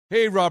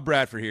Hey, Rob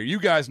Bradford here.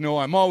 You guys know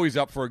I'm always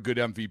up for a good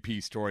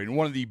MVP story, and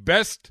one of the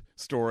best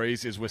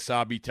stories is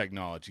Wasabi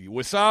Technology.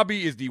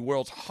 Wasabi is the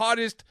world's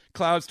hottest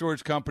cloud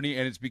storage company,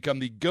 and it's become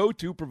the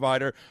go-to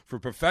provider for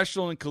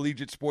professional and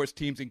collegiate sports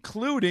teams,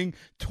 including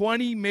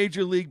 20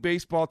 Major League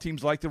Baseball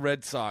teams like the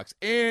Red Sox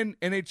and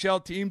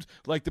NHL teams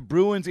like the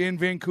Bruins and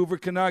Vancouver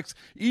Canucks.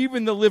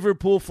 Even the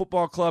Liverpool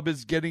Football Club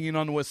is getting in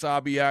on the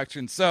Wasabi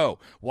action. So,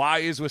 why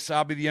is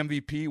Wasabi the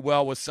MVP?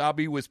 Well,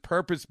 Wasabi was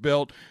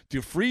purpose-built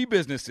to free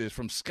businesses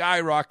from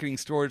skyrocketing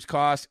storage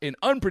costs and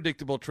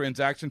unpredictable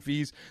transaction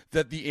fees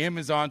that the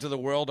Amazons of the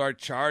world are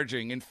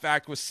charging. In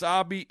fact,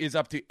 Wasabi is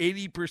up to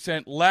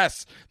 80%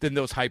 less than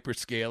those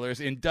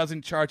hyperscalers and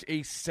doesn't charge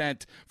a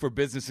cent for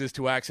businesses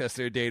to access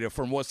their data.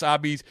 From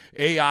Wasabi's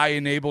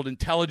AI-enabled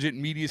intelligent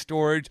media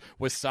storage,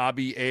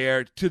 Wasabi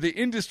Air, to the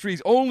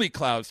industry's only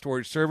cloud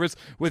storage service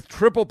with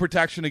triple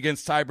protection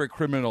against cyber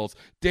criminals,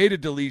 data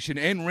deletion,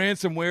 and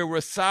ransomware,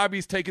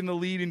 Wasabi's taken the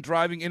lead in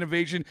driving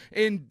innovation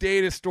in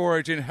data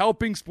storage and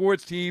helping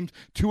sports teams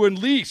to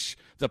unleash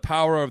the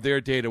power of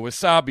their data.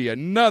 Wasabi,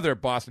 another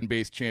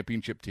Boston-based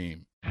championship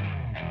team.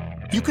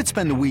 You could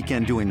spend the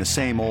weekend doing the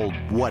same old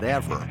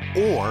whatever,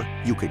 or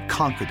you could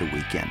conquer the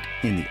weekend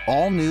in the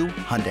all-new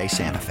Hyundai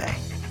Santa Fe.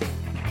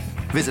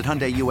 Visit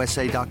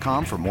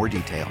HyundaiUSA.com for more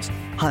details.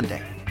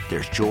 Hyundai,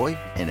 there's joy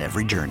in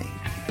every journey.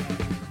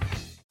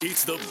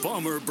 It's the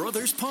Bomber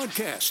Brothers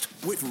Podcast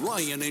with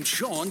Ryan and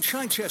Sean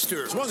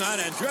Chichester. Swung on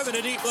and driven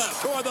to deep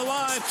left toward the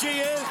line. She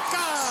is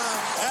gone.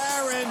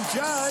 Aaron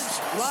Judge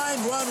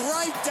lined one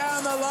right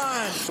down the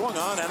line. Swung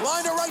on and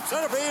lined to right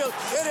center field.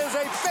 It is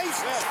a base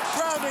hit.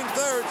 Grounding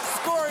third.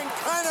 Scoring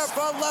Kiner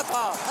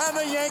Falefa. And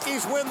the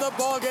Yankees win the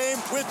ball game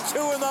with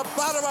two in the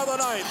bottom of the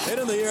ninth. Hit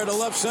in the air to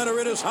left center.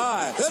 It is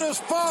high. It is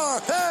far.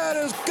 It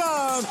is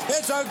gone.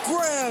 It's a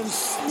grand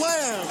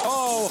slam.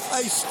 Oh,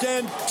 a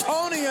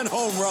Stantonian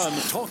home run.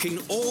 Talking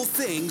all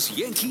things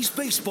Yankees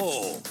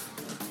baseball.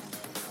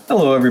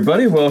 Hello,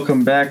 everybody.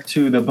 Welcome back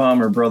to the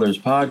Bomber Brothers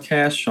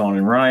Podcast. Sean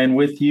and Ryan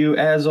with you,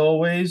 as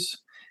always.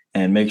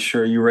 And make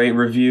sure you rate,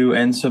 review,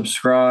 and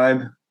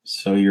subscribe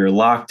so you're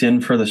locked in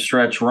for the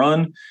stretch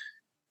run.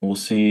 We'll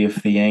see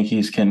if the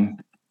Yankees can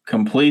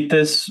complete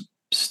this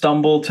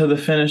stumble to the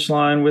finish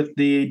line with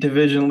the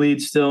division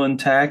lead still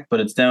intact, but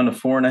it's down to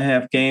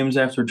 4.5 games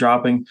after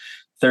dropping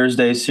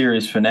Thursday's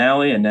series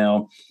finale, and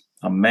now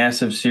a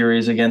massive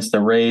series against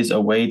the Rays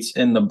awaits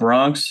in the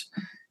Bronx.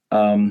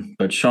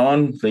 But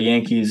Sean, the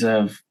Yankees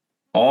have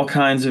all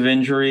kinds of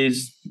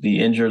injuries. The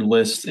injured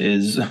list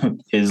is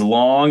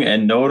long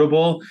and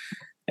notable,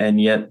 and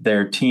yet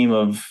their team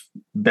of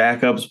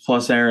backups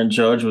plus Aaron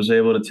Judge was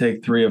able to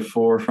take 3 of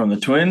 4 from the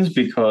Twins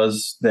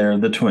because they're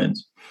the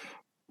Twins.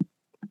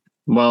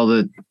 Well,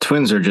 the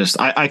Twins are just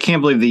I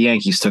can't believe the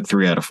Yankees took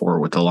 3 out of 4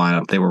 with the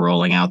lineup they were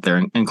rolling out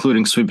there,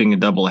 including sweeping a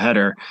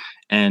doubleheader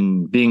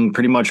and being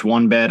pretty much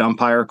one bad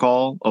umpire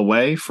call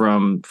away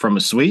from a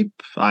sweep.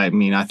 I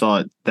mean, I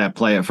thought that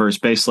play at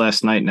first base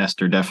last night,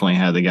 Nestor definitely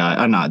had the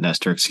guy, not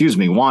Nestor, excuse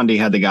me, Wandy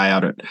had the guy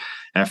out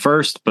at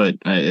first, but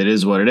it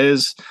is what it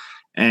is.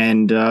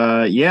 And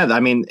I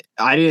mean,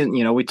 I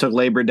didn't, we took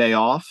Labor Day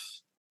off.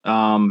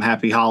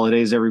 Happy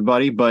holidays,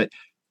 everybody. But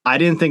I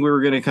didn't think we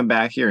were going to come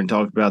back here and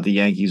talk about the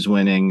Yankees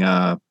winning. They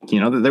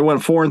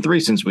went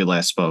 4-3 since we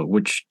last spoke,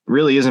 which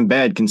really isn't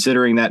bad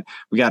considering that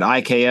we got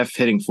IKF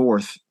hitting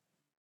 4th.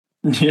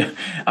 Yeah,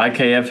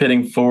 IKF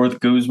hitting 4th,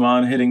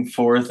 Guzman hitting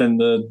 4th in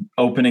the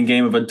opening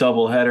game of a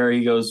doubleheader.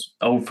 He goes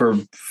 0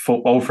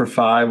 for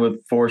 5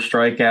 with 4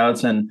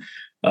 strikeouts and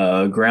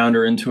a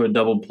grounder into a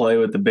double play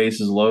with the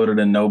bases loaded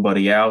and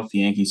nobody out. The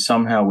Yankees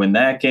somehow win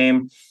that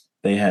game.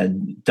 They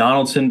had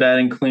Donaldson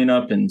batting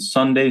cleanup in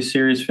Sunday's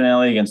series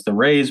finale against the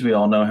Rays. We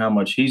all know how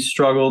much he's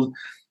struggled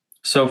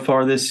so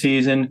far this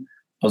season.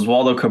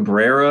 Oswaldo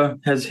Cabrera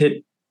has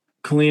hit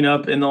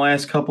cleanup in the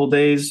last couple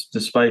days,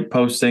 despite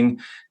posting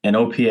an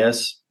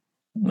OPS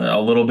a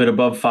little bit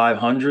above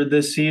 500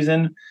 this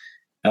season.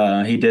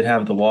 He did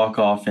have the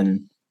walk-off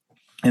in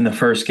the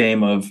first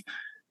game of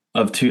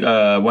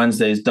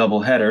Wednesday's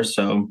doubleheader,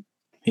 so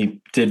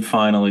he did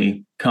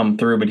finally come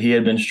through, but he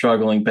had been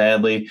struggling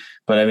badly.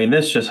 But I mean,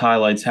 this just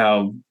highlights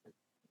how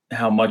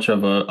much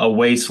of a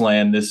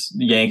wasteland this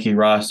Yankee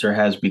roster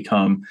has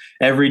become.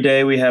 Every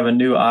day we have a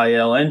new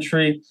IL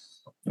entry.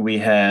 We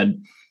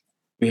had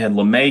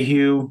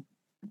LeMahieu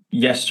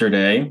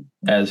yesterday,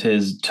 as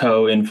his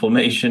toe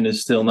inflammation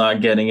is still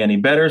not getting any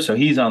better, so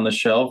he's on the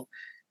shelf.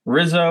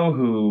 Rizzo,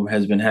 who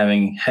has been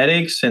having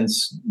headaches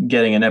since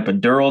getting an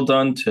epidural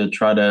done to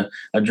try to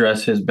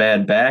address his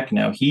bad back,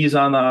 now he's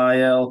on the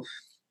IL.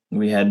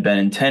 We had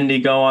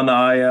Benintendi go on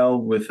the IL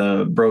with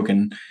a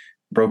broken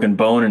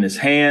bone in his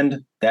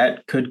hand.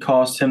 That could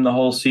cost him the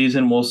whole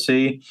season. We'll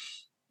see.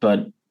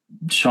 But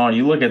Sean,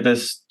 you look at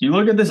this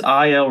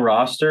IL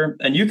roster,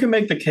 and you can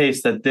make the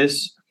case that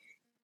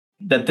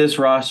this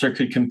roster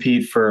could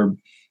compete for,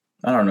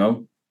 I don't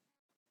know,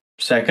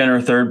 second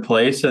or third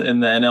place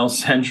in the NL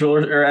Central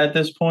or at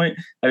this point.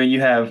 I mean, you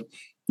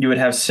would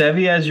have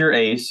Sevy as your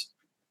ace.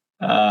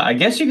 I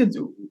guess you could,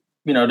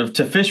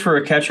 to fish for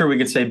a catcher, we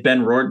could say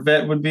Ben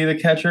Rortvedt would be the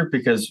catcher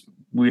because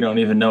we don't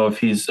even know if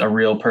he's a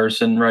real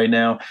person right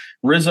now.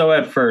 Rizzo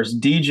at first,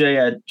 DJ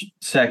at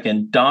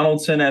second,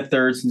 Donaldson at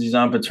third since he's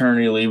on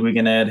paternity leave. We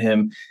can add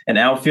him. An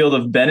outfield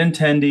of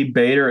Benintendi,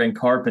 Bader, and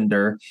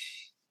Carpenter.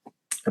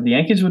 The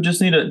Yankees would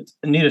just need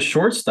a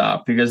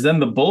shortstop because then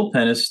the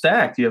bullpen is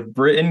stacked. You have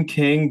Britton,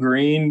 King,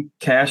 Green,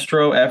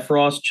 Castro,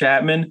 Efros,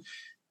 Chapman,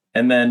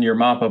 and then your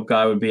mop-up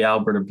guy would be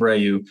Albert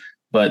Abreu.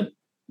 But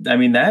I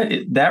mean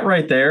that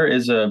right there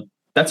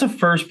that's a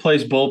first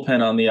place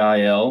bullpen on the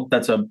IL.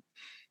 That's a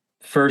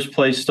first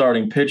place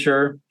starting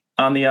pitcher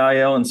on the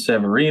IL in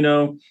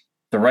Severino.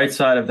 The right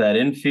side of that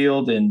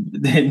infield and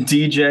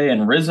DJ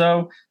and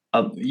Rizzo.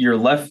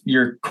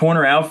 Your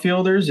corner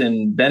outfielders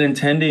in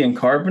Benintendi and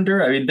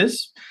Carpenter. I mean,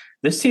 this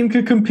team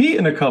could compete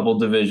in a couple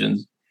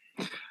divisions.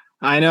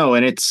 I know,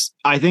 and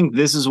I think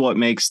this is what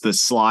makes the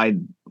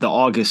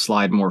August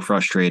slide more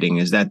frustrating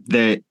is that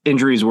the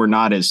injuries were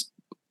not as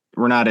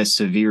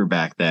severe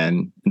back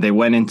then. They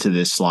went into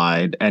this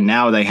slide and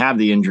now they have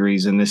the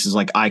injuries. And this is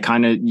like,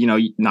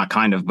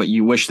 but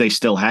you wish they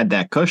still had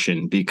that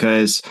cushion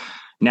because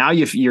now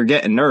you're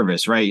getting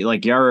nervous, right?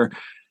 Like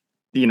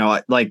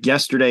like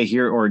yesterday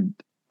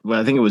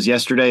I think it was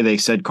yesterday, they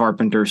said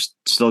Carpenter's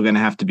still going to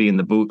have to be in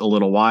the boot a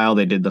little while.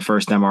 They did the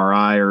first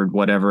MRI or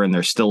whatever, and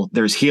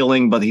there's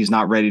healing, but he's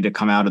not ready to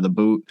come out of the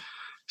boot.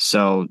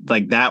 So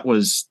like that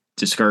was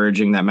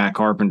discouraging that Matt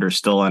Carpenter's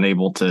still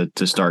unable to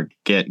start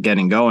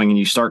getting going. And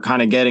you start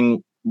kind of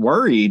getting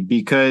worried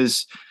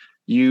because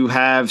you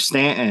have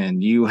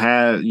Stanton, you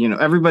have,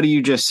 everybody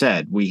you just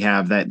said, we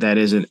have that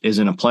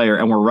isn't a player,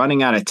 and we're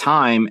running out of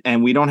time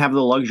and we don't have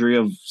the luxury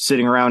of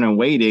sitting around and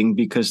waiting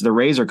because the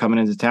Rays are coming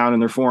into town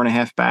and they're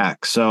 4.5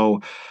 back.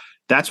 So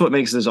that's what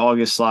makes this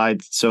August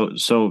slide.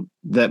 So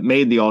that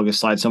made the August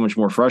slide so much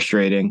more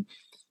frustrating.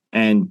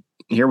 And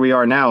here we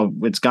are now.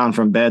 It's gone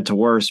from bad to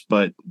worse,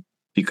 but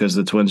because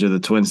the Twins are the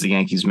Twins, the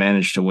Yankees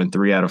managed to win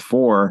 3 out of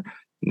 4.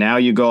 Now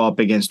you go up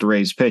against the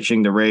Rays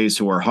pitching. The Rays,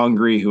 who are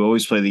hungry, who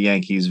always play the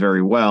Yankees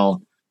very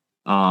well,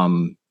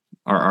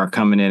 are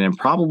coming in and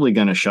probably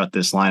going to shut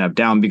this lineup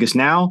down because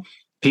now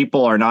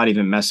people are not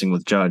even messing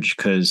with Judge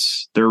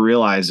because they're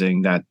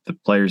realizing that the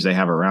players they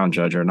have around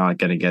Judge are not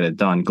going to get it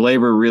done.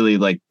 Glaber really,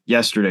 like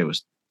yesterday,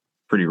 was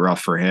pretty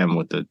rough for him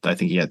I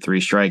think he had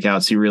 3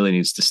 strikeouts. He really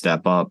needs to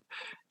step up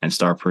and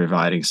start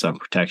providing some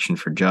protection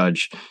for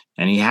Judge.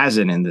 And he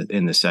hasn't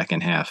in the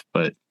second half,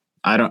 but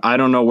I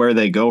don't know where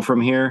they go from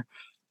here.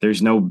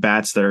 There's no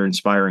bats that are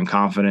inspiring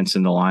confidence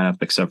in the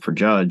lineup except for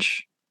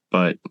Judge.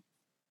 But,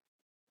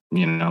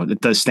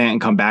 does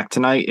Stanton come back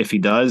tonight? If he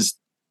does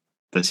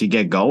he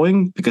get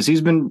going? Because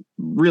he's been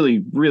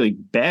really, really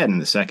bad in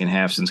the second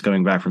half since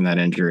coming back from that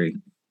injury.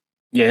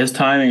 Yeah, his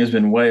timing has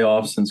been way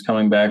off since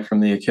coming back from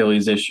the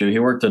Achilles issue. He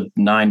worked a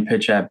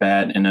 9-pitch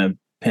at-bat in a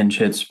pinch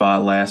hit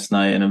spot last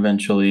night and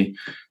eventually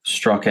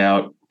struck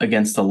out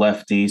against the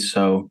lefty.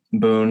 So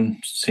Boone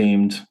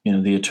seemed,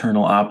 the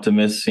eternal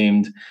optimist,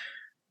 seemed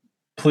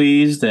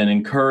pleased and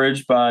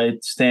encouraged by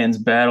Stan's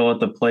battle at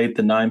the plate,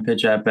 the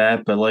 9-pitch at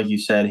bat. But like you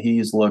said,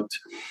 he's looked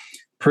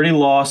pretty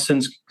lost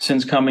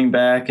since coming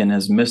back and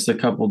has missed a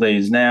couple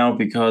days now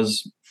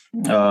because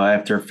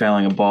after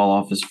fouling a ball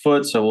off his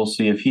foot. So we'll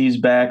see if he's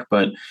back.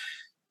 But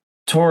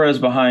Torres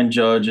behind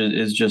Judge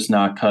is just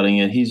not cutting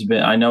it.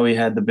 I know he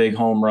had the big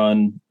home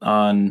run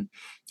on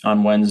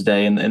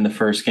Wednesday in the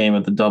first game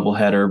of the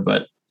doubleheader,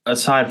 but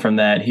aside from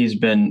that, he's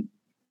been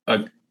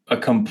a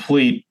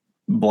complete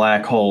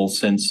black hole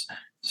since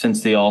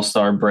the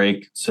All-Star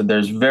break. So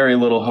there's very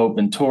little hope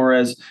in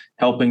Torres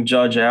helping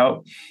Judge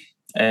out.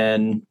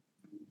 And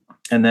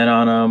then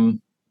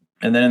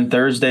in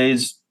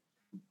Thursday's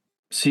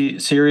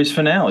series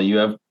finale, you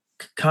have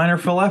Kiner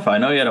Falefa. I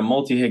know he had a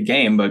multi-hit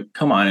game, but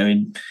come on. I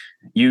mean,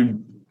 you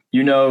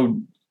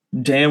know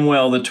damn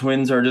well the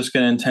Twins are just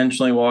going to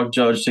intentionally walk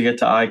Judge to get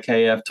to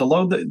IKF to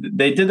load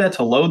they did that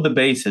to load the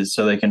bases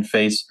so they can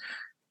face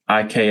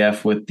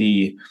IKF with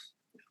the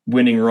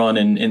winning run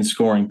in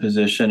scoring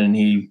position, and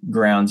he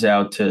grounds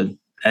out to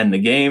end the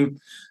game.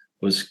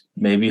 Was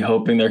maybe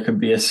hoping there could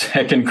be a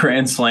second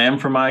grand slam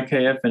from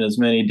IKF in as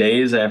many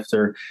days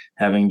after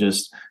having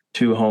just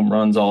 2 home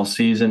runs all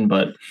season,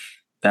 but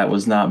that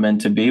was not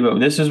meant to be. But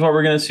this is what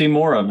we're going to see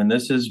more of, and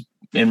this is,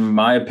 in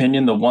my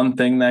opinion, the one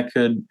thing that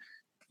could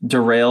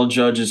derail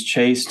Judge's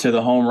chase to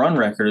the home run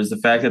record is the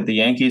fact that the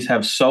Yankees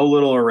have so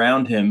little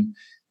around him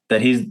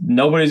that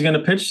nobody's going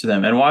to pitch to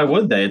them. And why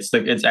would they?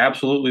 It's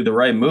absolutely the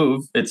right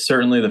move. It's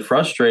certainly the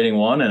frustrating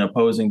one, and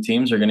opposing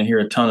teams are going to hear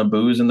a ton of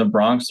boos in the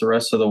Bronx the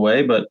rest of the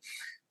way. But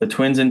the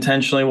Twins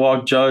intentionally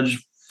walked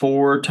Judge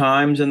 4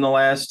 times in the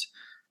last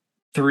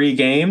 3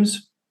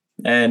 games,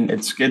 and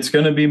it's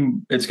going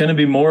to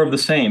be more of the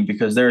same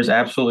because there is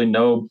absolutely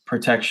no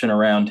protection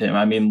around him.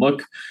 I mean,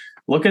 look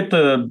at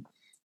the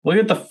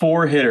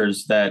 4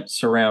 hitters that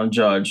surround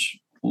Judge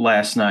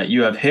last night.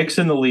 You have Hicks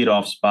in the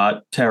leadoff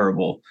spot,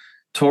 terrible.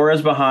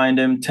 Torres behind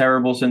him,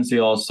 terrible since the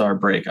All-Star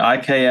break.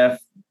 IKF,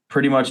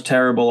 pretty much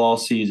terrible all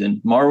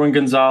season. Marwin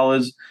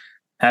Gonzalez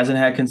hasn't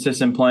had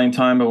consistent playing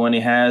time, but when he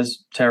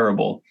has,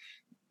 terrible.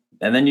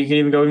 And then you can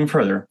even go even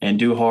further.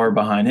 Andujar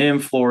behind him,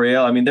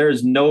 Florial. I mean, there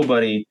is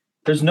nobody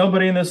there's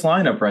nobody in this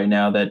lineup right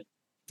now that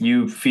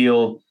you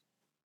feel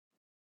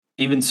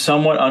even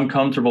somewhat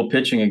uncomfortable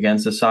pitching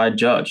against aside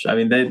Judge. I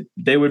mean,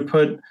 they would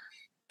put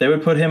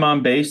him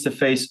on base to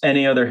face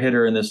any other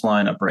hitter in this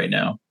lineup right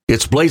now.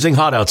 It's blazing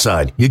hot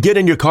outside. You get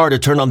in your car to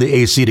turn on the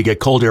AC to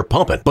get cold air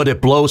pumping, but it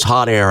blows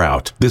hot air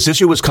out. This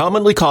issue is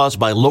commonly caused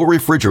by low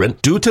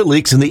refrigerant due to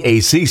leaks in the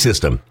AC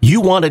system.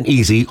 You want an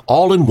easy,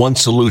 all-in-one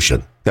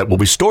solution that will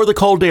restore the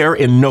cold air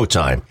in no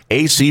time.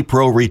 AC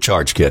Pro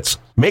Recharge Kits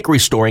make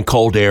restoring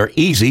cold air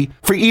easy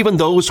for even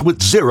those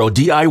with zero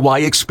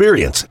DIY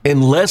experience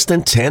in less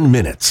than 10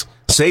 minutes.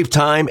 Save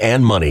time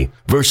and money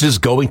versus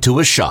going to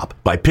a shop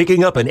by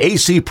picking up an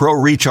AC Pro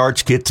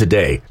Recharge Kit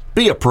today.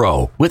 Be a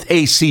pro with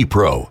AC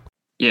Pro.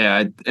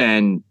 Yeah,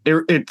 and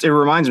it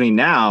reminds me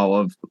now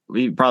of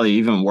probably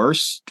even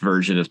worse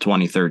version of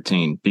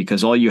 2013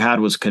 because all you had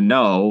was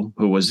Cano,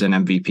 who was an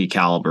MVP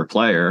caliber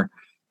player,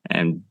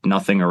 and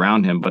nothing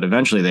around him. But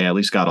eventually they at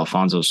least got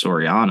Alfonso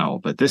Soriano.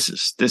 But this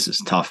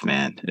is tough,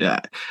 man.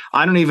 Yeah,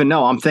 I don't even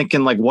know. I'm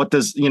thinking like, what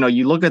does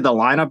you look at the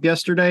lineup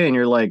yesterday and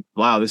you're like,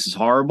 wow, this is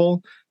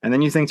horrible. And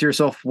then you think to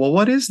yourself, well,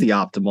 what is the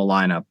optimal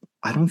lineup?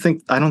 I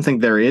don't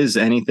think there is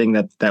anything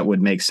that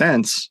would make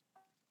sense.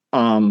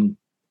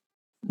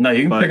 No,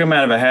 you can pick them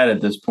out of a hat at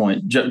this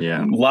point.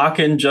 Lock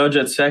in Judge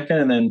at second,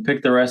 and then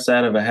pick the rest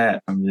out of a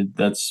hat. I mean,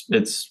 there's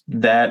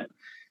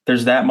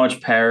that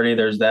much parity.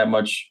 There's that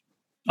much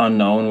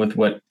unknown with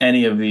what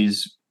any of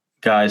these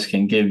guys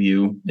can give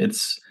you.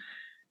 It's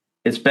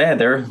bad.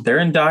 They're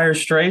in dire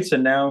straits,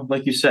 and now,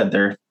 like you said,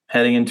 they're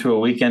heading into a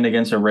weekend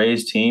against a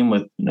Rays team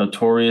with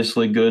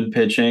notoriously good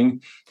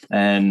pitching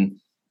and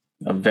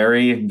a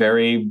very,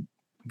 very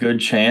good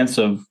chance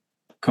of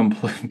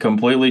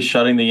completely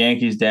shutting the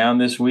Yankees down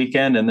this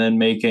weekend and then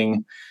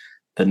making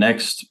the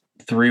next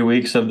 3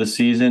 weeks of the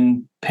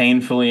season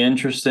painfully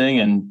interesting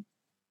and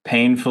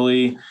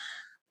painfully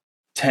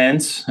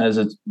tense, as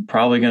it's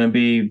probably going to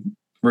be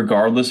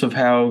regardless of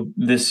how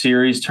this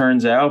series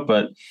turns out.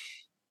 But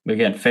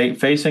again,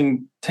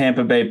 facing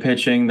Tampa Bay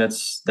pitching,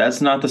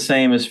 that's not the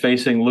same as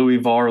facing Louis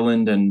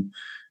Varland and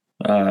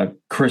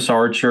Chris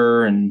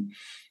Archer and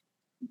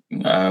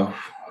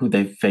who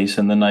they face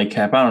in the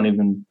nightcap. I don't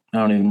even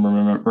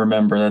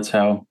remember. That's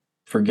how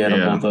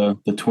forgettable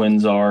the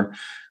Twins are.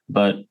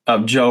 But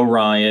Joe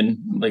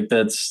Ryan, like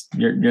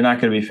you're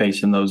not going to be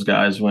facing those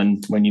guys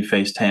when you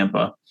face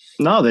Tampa.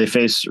 No, they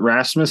face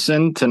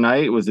Rasmussen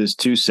tonight with his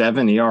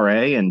 2.7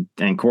 ERA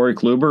and Corey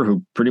Kluber,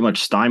 who pretty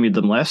much stymied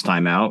them last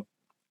time out.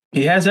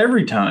 He has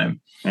every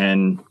time.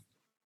 And,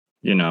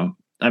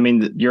 I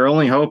mean, your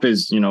only hope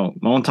is,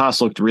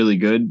 Montas looked really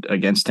good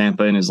against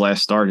Tampa in his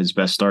last start, his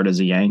best start as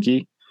a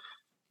Yankee.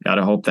 Got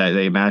to hope that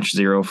they match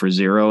 0 for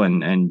 0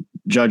 and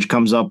Judge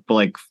comes up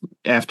like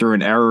after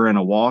an error and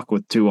a walk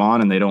with 2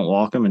 on and they don't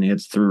walk him and he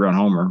hits a 3-run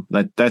homer.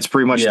 That's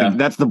pretty much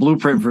that's the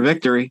blueprint for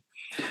victory.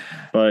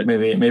 But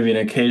maybe an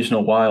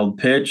occasional wild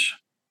pitch.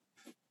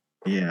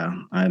 Yeah,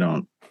 I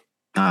don't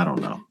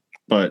know.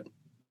 But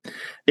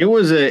it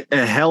was a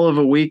hell of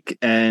a week,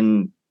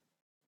 and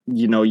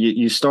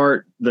you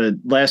start the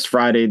last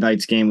Friday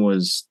night's game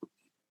was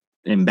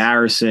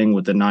embarrassing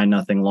with the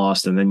 9-0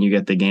 loss, and then you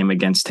get the game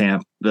against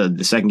Tampa.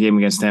 The second game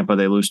against Tampa,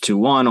 they lose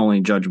 2-1, only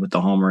Judge with the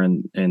homer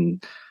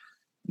in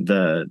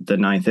the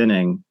ninth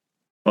inning.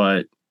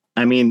 But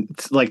I mean,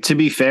 like, to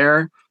be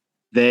fair,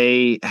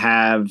 they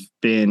have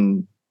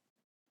been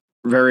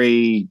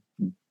they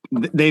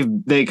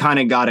kind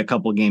of got a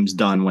couple games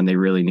done when they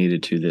really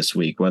needed to this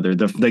week. Whether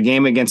the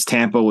game against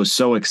Tampa was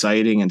so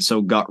exciting and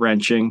so gut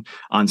wrenching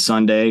on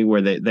Sunday,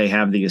 where they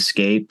have the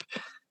escape,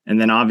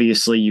 and then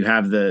obviously you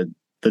have the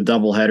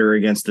doubleheader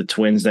against the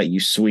Twins that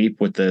you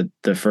sweep, with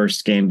the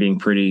first game being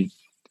pretty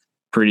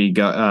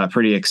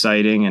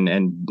exciting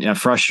and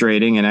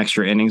frustrating and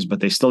extra innings, but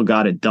they still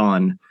got it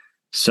done.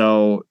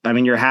 So I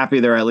mean, you're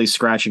happy they're at least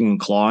scratching and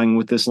clawing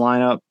with this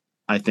lineup.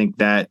 I think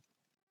that.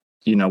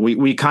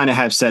 We kind of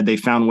have said they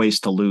found ways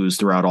to lose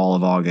throughout all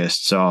of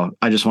August. So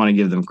I just want to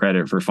give them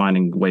credit for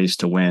finding ways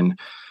to win.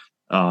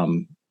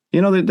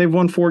 They've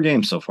won 4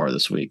 games so far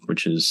this week,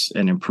 which is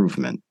an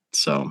improvement.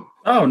 So.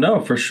 Oh, no,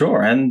 for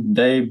sure. And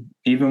they,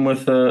 even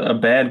with a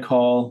bad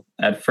call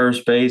at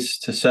first base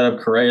to set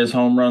up Correa's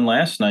home run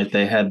last night,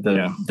 they had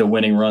the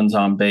winning runs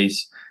on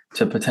base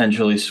to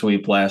potentially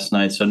sweep last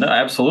night. So no,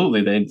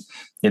 absolutely.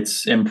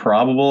 It's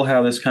improbable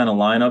how this kind of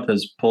lineup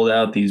has pulled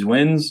out these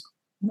wins.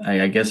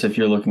 I guess if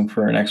you're looking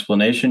for an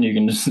explanation, you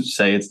can just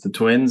say it's the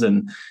Twins,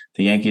 and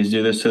the Yankees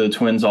do this to the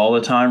Twins all the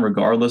time,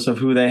 regardless of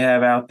who they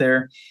have out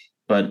there.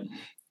 But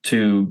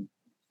to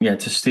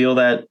steal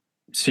that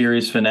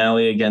series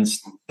finale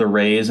against the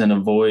Rays and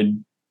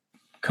avoid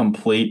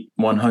complete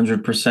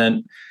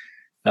 100%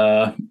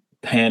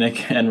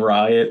 panic and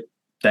riot,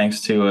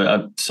 thanks to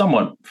a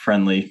somewhat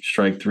friendly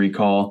strike 3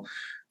 call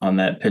on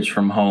that pitch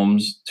from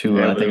Holmes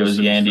to I think it was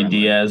Yandy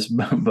Diaz,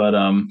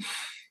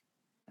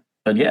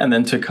 But yeah, and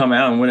then to come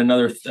out and win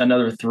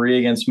another 3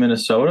 against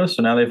Minnesota.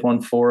 So now they've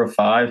won 4 of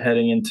 5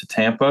 heading into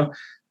Tampa.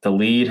 The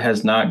lead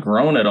has not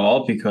grown at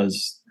all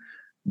because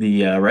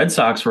the Red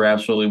Sox were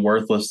absolutely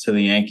worthless to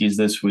the Yankees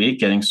this week,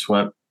 getting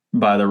swept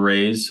by the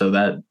Rays, so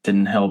that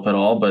didn't help at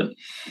all. But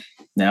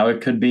now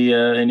it could be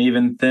an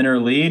even thinner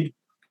lead.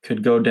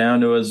 Could go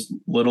down to as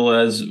little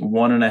as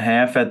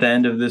 1.5 at the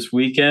end of this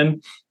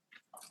weekend,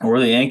 or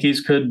the Yankees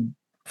could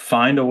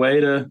find a way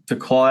to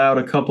claw out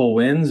a couple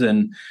wins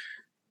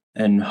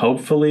and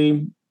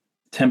hopefully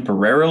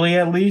temporarily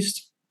at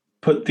least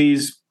put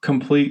these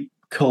complete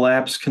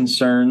collapse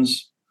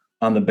concerns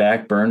on the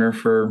back burner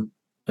for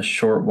a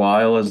short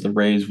while, as the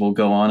Rays will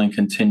go on and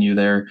continue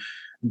their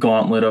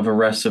gauntlet of a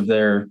rest of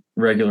their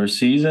regular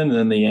season. And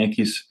then the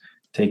Yankees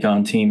take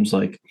on teams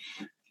like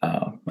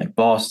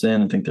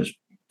Boston. I think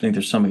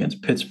there's some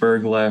against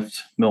Pittsburgh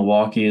left.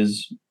 Milwaukee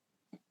has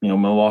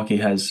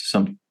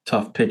some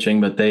tough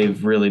pitching, but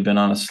they've really been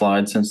on a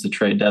slide since the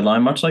trade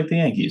deadline, much like the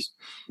Yankees.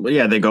 Well,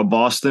 yeah, they go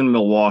Boston,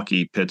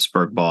 Milwaukee,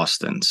 Pittsburgh,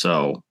 Boston.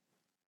 So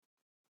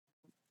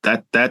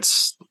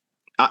that's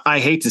I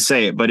hate to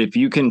say it, but if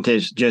you can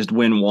just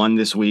win one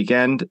this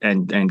weekend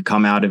and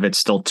come out of it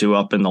still 2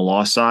 up in the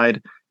loss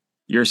side,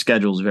 your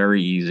schedule's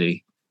very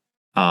easy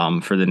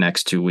for the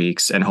next 2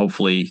 weeks. And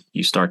hopefully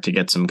you start to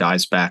get some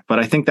guys back. But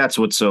I think that's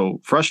what's so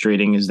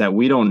frustrating is that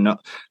we don't know,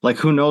 like,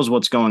 who knows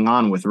what's going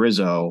on with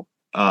Rizzo.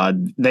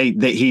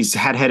 He's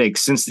had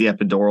headaches since the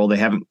epidural.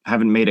 They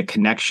haven't made a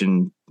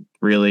connection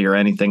really or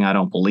anything, I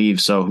don't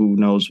believe. So who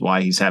knows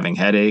why he's having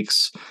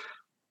headaches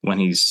when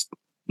he's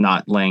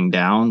not laying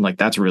down. Like,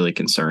 that's really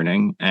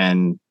concerning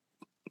and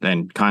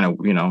kind of,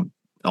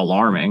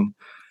 alarming.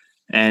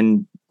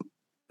 And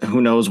who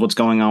knows what's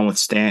going on with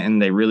Stanton.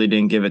 They really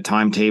didn't give a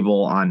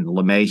timetable on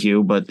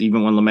LeMahieu, but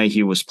even when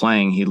LeMahieu was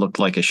playing, he looked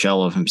like a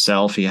shell of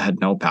himself. He had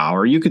no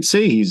power. You could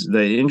see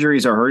the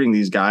injuries are hurting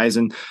these guys.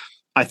 And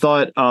I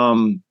thought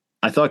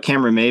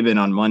Cameron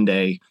Maybin on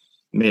Monday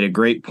made a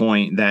great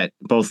point that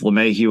both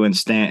LeMahieu and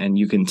Stanton,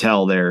 you can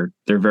tell they're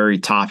very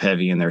top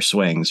heavy in their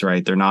swings,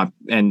 right? They're not,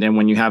 and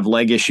when you have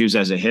leg issues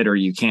as a hitter,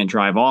 you can't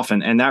drive off,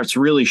 and that's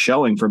really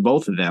showing for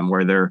both of them,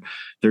 where they're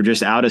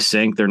just out of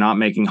sync. They're not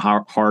making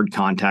hard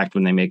contact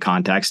when they make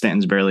contact.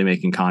 Stanton's barely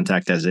making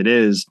contact as it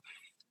is,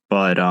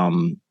 but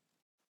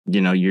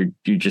you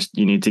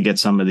need to get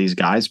some of these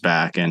guys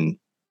back, and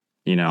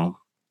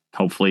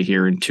hopefully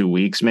here in 2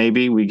 weeks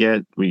maybe we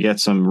get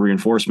some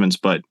reinforcements,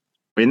 but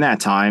in that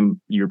time,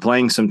 you're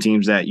playing some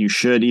teams that you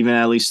should, even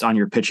at least on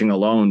your pitching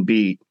alone,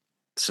 beat.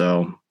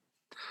 So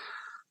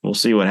we'll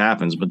see what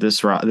happens. But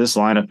this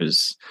lineup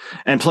is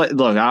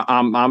look.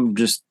 I'm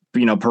just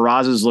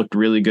Peraza's looked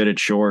really good at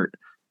short.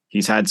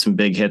 He's had some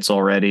big hits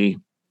already.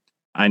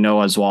 I know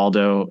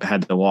Oswaldo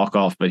had the walk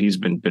off, but he's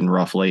been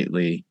rough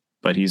lately.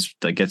 But he's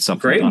gets something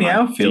great in the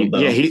outfield.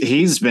 Yeah,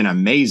 he's been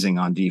amazing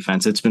on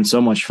defense. It's been so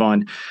much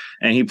fun,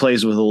 and he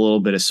plays with a little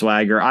bit of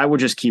swagger. I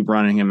would just keep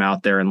running him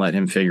out there and let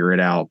him figure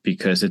it out,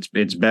 because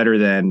it's better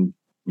than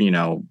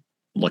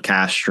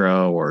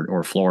LaCastro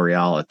or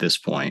Florial at this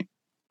point.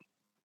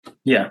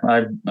 Yeah,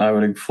 I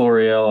would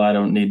Florial. I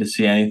don't need to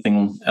see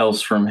anything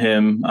else from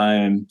him. I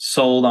am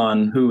sold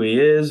on who he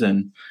is,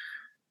 and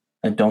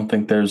I don't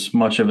think there's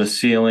much of a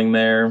ceiling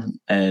there.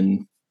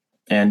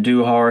 And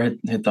Duhar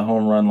hit the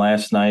home run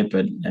last night,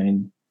 but I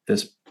mean,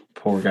 this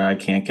poor guy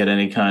can't get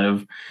any kind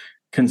of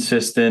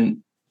consistent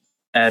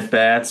at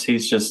bats.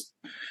 He's just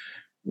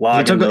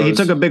logging he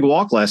took a big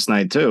walk last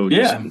night too.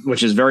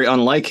 Which is very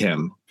unlike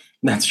him.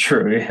 That's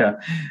true. Yeah,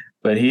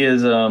 but he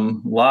is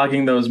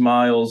logging those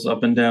miles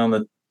up and down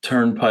the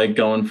turnpike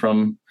going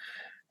from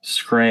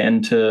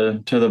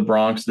Scranton to the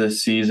Bronx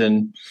this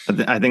season.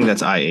 I think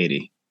that's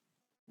I-80.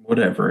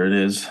 Whatever it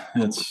is,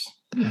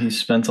 he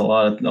spent a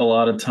lot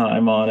of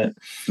time on it.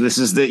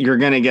 You're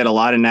going to get a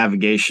lot of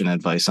navigation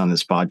advice on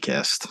this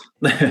podcast.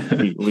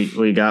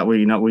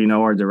 we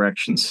know our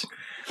directions.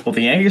 Well,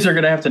 the Yankees are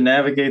going to have to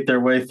navigate their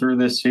way through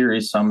this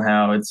series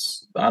somehow.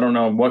 I don't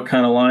know what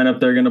kind of lineup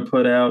they're going to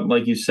put out.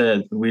 Like you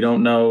said, we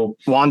don't know.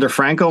 Wander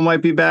Franco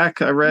might be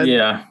back, I read.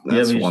 Yeah.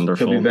 That's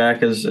wonderful. He'll be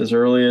back as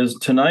early as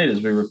tonight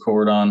as we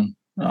record on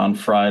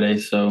Friday.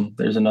 So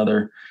there's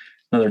another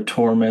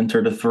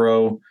tormentor to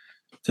throw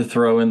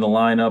in the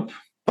lineup.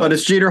 But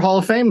it's Jeter Hall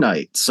of Fame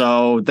night,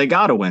 so they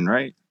got to win,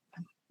 right?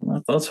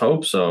 Let's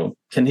hope so.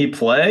 Can he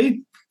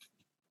play?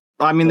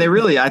 I mean,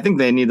 I think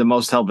they need the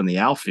most help in the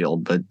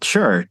outfield, but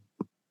sure.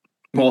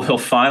 Well, he'll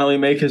finally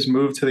make his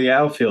move to the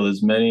outfield,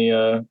 as many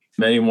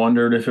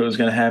wondered if it was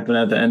going to happen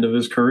at the end of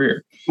his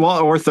career.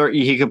 Well, or third,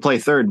 he could play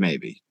third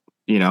maybe,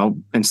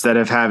 instead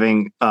of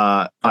having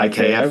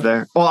IKF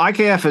there. Well,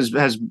 IKF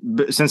has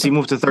since he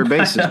moved to third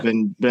base has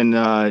been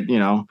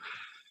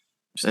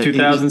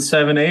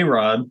 2007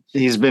 A-Rod.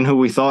 He's been who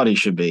we thought he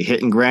should be,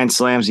 hitting grand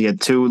slams. He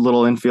had 2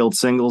 little infield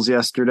singles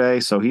yesterday,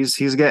 so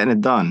he's getting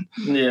it done.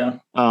 Yeah.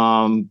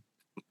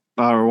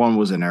 Or one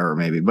was an error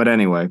maybe, but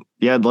anyway,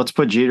 yeah. Let's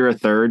put Jeter at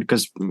third,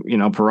 because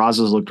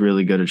Peraza's looked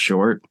really good at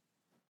short,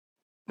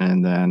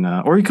 and then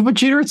or you could put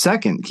Jeter at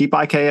second. Keep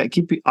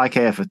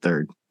IKF at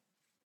third.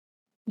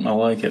 I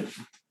like it.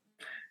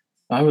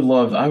 I would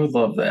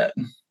love that.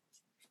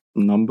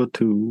 Number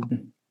 2.